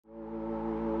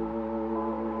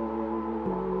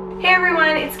Hey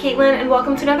everyone, it's Caitlin and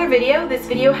welcome to another video. This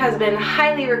video has been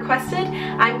highly requested.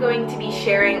 I'm going to be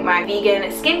sharing my vegan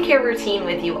skincare routine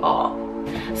with you all.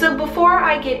 So before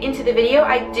I get into the video,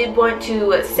 I did want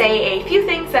to say a few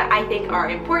things that I think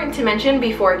are important to mention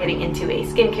before getting into a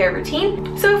skincare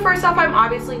routine. So first off, I'm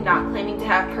obviously not claiming to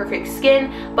have perfect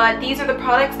skin, but these are the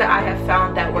products that I have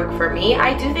found that work for me.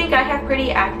 I do think I have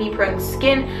pretty acne prone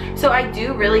skin, so I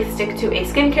do really stick to a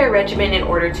skincare regimen in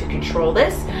order to control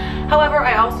this. However,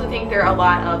 I also think there are a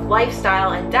lot of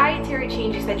lifestyle and dietary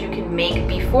changes that you can make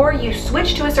before you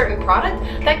switch to a certain product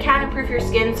that can improve your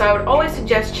skin, so I would always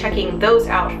suggest checking those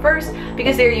out first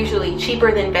because they're usually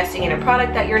cheaper than investing in a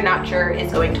product that you're not sure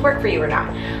is going to work for you or not.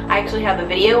 I actually have a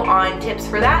video on tips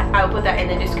for that. I will put that in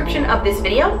the description of this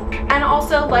video. And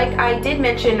also, like I did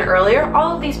mention earlier,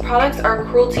 all of these products are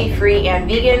cruelty free and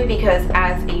vegan because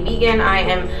as a vegan I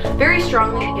am very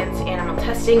strongly against animal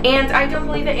testing, and I don't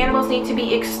believe that animals need to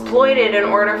be exploited in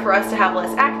order for us to have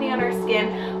less acne on our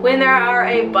skin when there are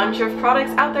a bunch of products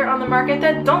out there on the market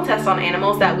that don't test on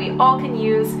animals that we all can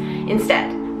use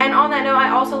instead. And on that note,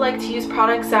 I also like to use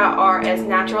products that are as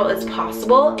natural as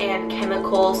possible and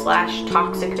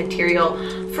chemical/toxic material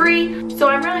free. So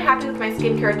I'm really happy with my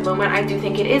skincare at the moment. I do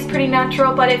think it is pretty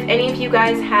natural, but if any of you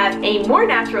guys have a more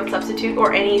natural substitute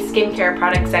or any skincare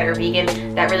products that are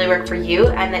vegan that really work for you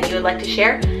and that you would like to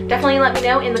share, definitely let me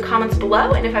know in the comments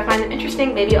below, and if I find them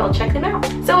interesting, maybe I'll check them out.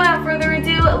 So without further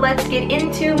ado, let's get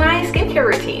into my skincare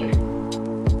routine.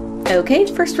 Okay,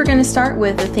 first we're going to start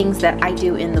with the things that I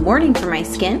do in the morning for my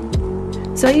skin.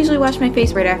 So I usually wash my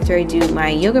face right after I do my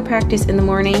yoga practice in the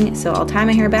morning, so I'll tie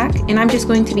my hair back, and I'm just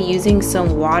going to be using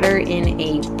some water in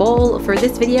a bowl for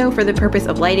this video for the purpose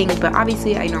of lighting, but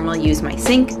obviously I normally use my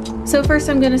sink. So first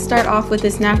I'm going to start off with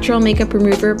this Natural Makeup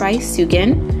Remover by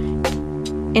Sugan,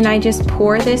 and I just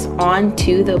pour this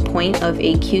onto the point of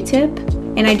a Q-tip,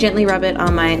 and I gently rub it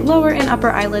on my lower and upper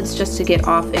eyelids just to get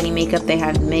off any makeup they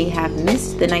may have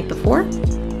missed the night before.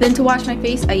 Then to wash my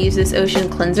face, I use this Ocean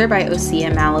Cleanser by Osea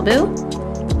Malibu.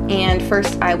 And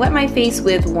first I wet my face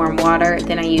with warm water,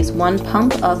 then I use 1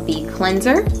 pump of the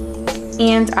cleanser.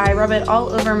 And I rub it all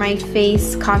over my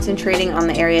face, concentrating on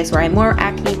the areas where I'm more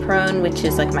acne prone, which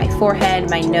is like my forehead,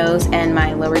 my nose, and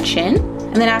my lower chin.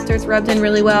 And then after it's rubbed in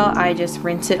really well, I just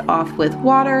rinse it off with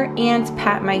water and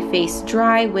pat my face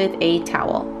dry with a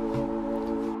towel.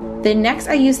 Then next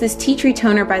I use this Tea Tree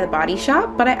Toner by The Body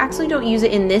Shop, but I actually don't use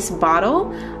it in this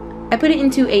bottle. I put it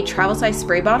into a travel size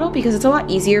spray bottle because it's a lot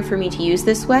easier for me to use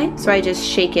this way. So I just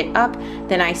shake it up,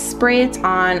 then I spray it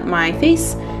on my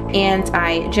face and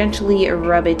I gently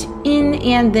rub it in,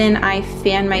 and then I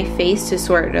fan my face to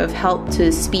sort of help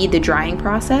to speed the drying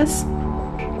process.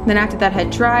 Then after that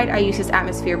had dried, I use this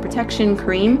Atmosphere Protection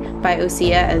Cream by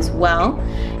Osea as well.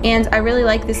 And I really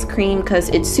like this cream because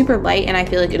it's super light and I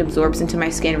feel like it absorbs into my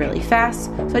skin really fast.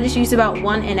 So I just use about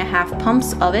 1.5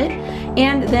 pumps of it,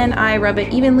 and then I rub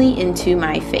it evenly into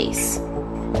my face.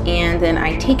 And then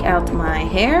I take out my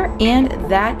hair, and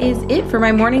that is it for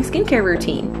my morning skincare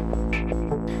routine.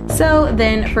 So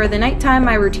then for the nighttime,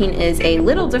 my routine is a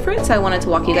little different, so I wanted to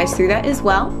walk you guys through that as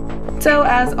well. So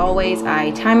as always,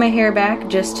 I tie my hair back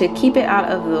just to keep it out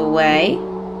of the way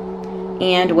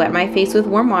and wet my face with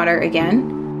warm water again.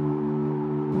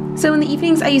 So in the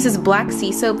evenings, I use this black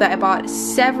sea soap that I bought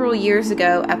several years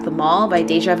ago at the mall by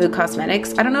Deja Vu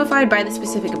Cosmetics. I don't know if I'd buy the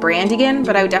specific brand again,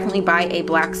 but I would definitely buy a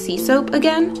black sea soap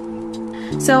again.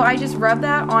 So I just rub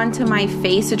that onto my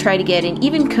face to try to get an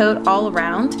even coat all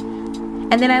around.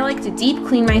 And then I like to deep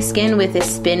clean my skin with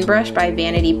this spin brush by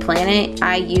Vanity Planet.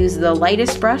 I use the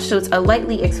lightest brush, so it's a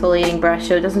lightly exfoliating brush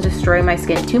so it doesn't destroy my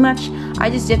skin too much. I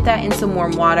just dip that in some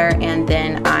warm water and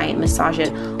then I massage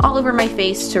it all over my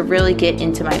face to really get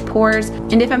into my pores.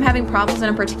 And if I'm having problems in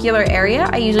a particular area,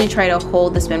 I usually try to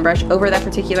hold the spin brush over that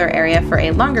particular area for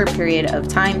a longer period of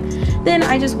time. Then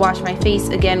I just wash my face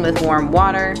again with warm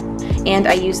water, and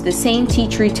I use the same Tea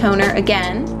Tree Toner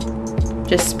again,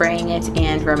 just spraying it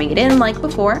and rubbing it in like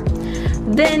before.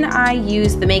 Then I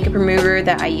use the makeup remover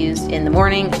that I used in the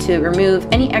morning to remove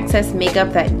any excess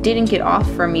makeup that didn't get off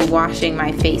from me washing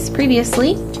my face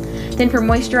previously. Then for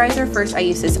moisturizer, first I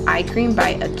use this eye cream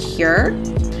by Acure.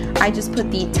 I just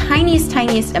put the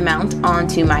tiniest amount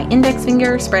onto my index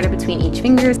finger, spread it between each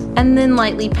finger, and then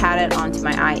lightly pat it onto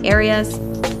my eye areas.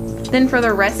 Then for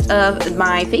the rest of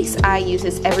my face, I use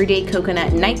this Everyday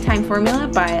Coconut Nighttime Formula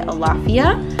by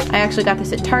Alafia. I actually got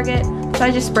this at Target, so I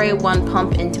just spray 1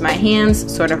 pump into my hands,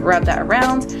 sort of rub that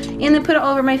around, and then put it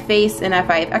all over my face, and if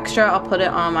I have extra, I'll put it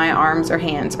on my arms or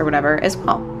hands or whatever as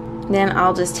well. Then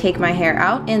I'll just take my hair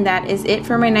out, and that is it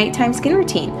for my nighttime skin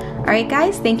routine. Alright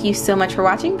guys, thank you so much for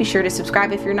watching. Be sure to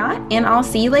subscribe if you're not, and I'll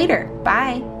see you later.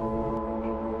 Bye!